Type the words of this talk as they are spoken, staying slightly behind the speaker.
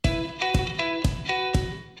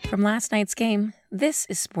From last night's game, this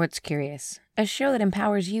is Sports Curious, a show that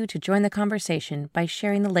empowers you to join the conversation by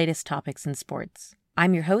sharing the latest topics in sports.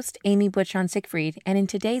 I'm your host, Amy Butchon-Siegfried, and in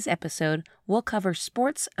today's episode, we'll cover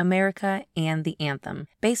sports, America, and the anthem.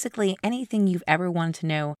 Basically, anything you've ever wanted to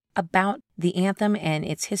know about the anthem and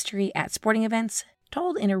its history at sporting events,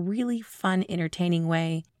 told in a really fun, entertaining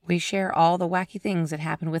way. We share all the wacky things that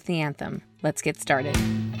happen with the anthem. Let's get started.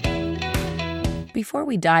 Before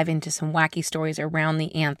we dive into some wacky stories around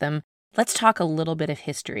the anthem, let's talk a little bit of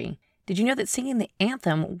history. Did you know that singing the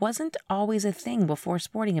anthem wasn't always a thing before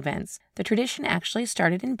sporting events? The tradition actually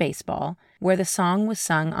started in baseball, where the song was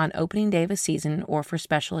sung on opening day of a season or for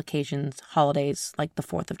special occasions, holidays like the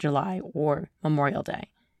 4th of July or Memorial Day.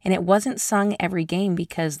 And it wasn't sung every game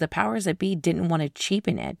because the powers that be didn't want to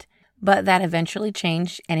cheapen it, but that eventually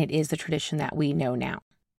changed, and it is the tradition that we know now.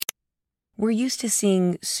 We're used to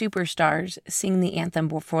seeing superstars sing the anthem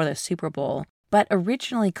before the Super Bowl, but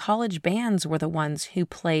originally college bands were the ones who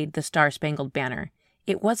played the Star-Spangled Banner.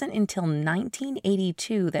 It wasn't until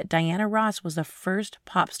 1982 that Diana Ross was the first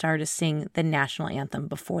pop star to sing the national anthem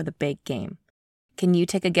before the big game. Can you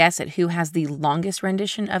take a guess at who has the longest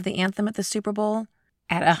rendition of the anthem at the Super Bowl?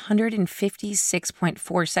 At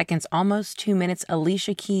 156.4 seconds, almost 2 minutes,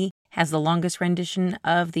 Alicia Keys has the longest rendition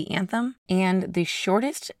of the anthem. And the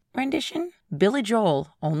shortest rendition, Billy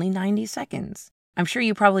Joel, only 90 seconds. I'm sure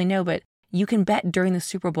you probably know, but you can bet during the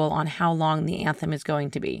Super Bowl on how long the anthem is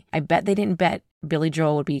going to be. I bet they didn't bet Billy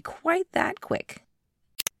Joel would be quite that quick.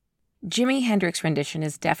 Jimi Hendrix's rendition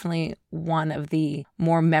is definitely one of the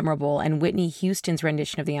more memorable, and Whitney Houston's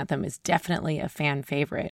rendition of the anthem is definitely a fan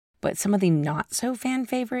favorite. But some of the not-so-fan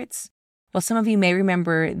favorites? Well, some of you may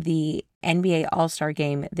remember the NBA All-Star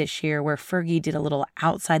Game this year where Fergie did a little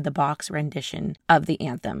outside-the-box rendition of the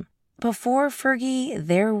anthem. Before Fergie,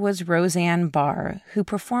 there was Roseanne Barr, who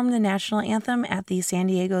performed the national anthem at the San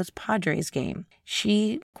Diego Padres game.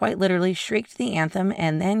 She quite literally shrieked the anthem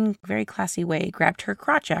and then, very classy way, grabbed her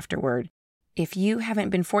crotch afterward. If you haven't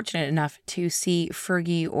been fortunate enough to see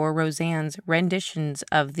Fergie or Roseanne's renditions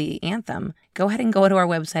of the anthem, go ahead and go to our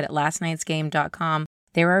website at lastnightsgame.com.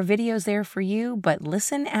 There are videos there for you, but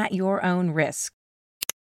listen at your own risk.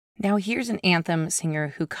 Now here's an anthem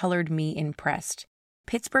singer who colored me impressed.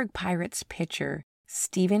 Pittsburgh Pirates pitcher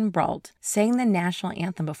Steven Brault sang the national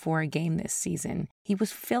anthem before a game this season. He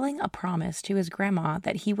was fulfilling a promise to his grandma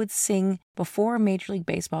that he would sing before a Major League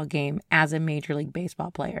Baseball game as a Major League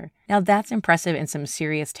Baseball player. Now that's impressive and some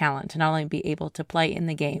serious talent to not only be able to play in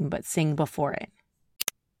the game, but sing before it.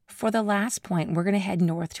 For the last point, we're going to head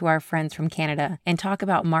north to our friends from Canada and talk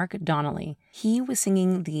about Mark Donnelly. He was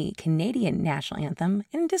singing the Canadian national anthem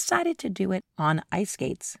and decided to do it on ice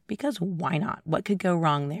skates, because why not? What could go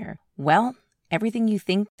wrong there? Well, everything you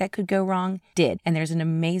think that could go wrong did, and there's an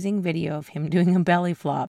amazing video of him doing a belly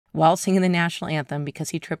flop while singing the national anthem because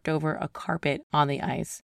he tripped over a carpet on the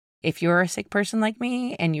ice. If you're a sick person like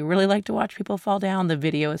me and you really like to watch people fall down, the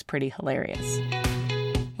video is pretty hilarious.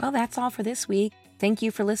 Well, that's all for this week. Thank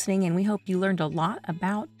you for listening, and we hope you learned a lot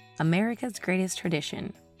about America's greatest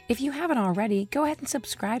tradition. If you haven't already, go ahead and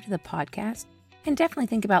subscribe to the podcast, and definitely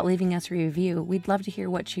think about leaving us a review. We'd love to hear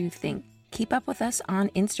what you think. Keep up with us on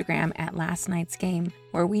Instagram at Last Night's Game,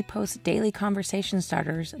 where we post daily conversation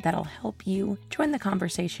starters that'll help you join the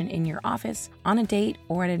conversation in your office, on a date,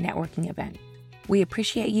 or at a networking event. We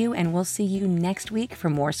appreciate you, and we'll see you next week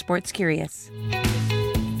for more Sports Curious.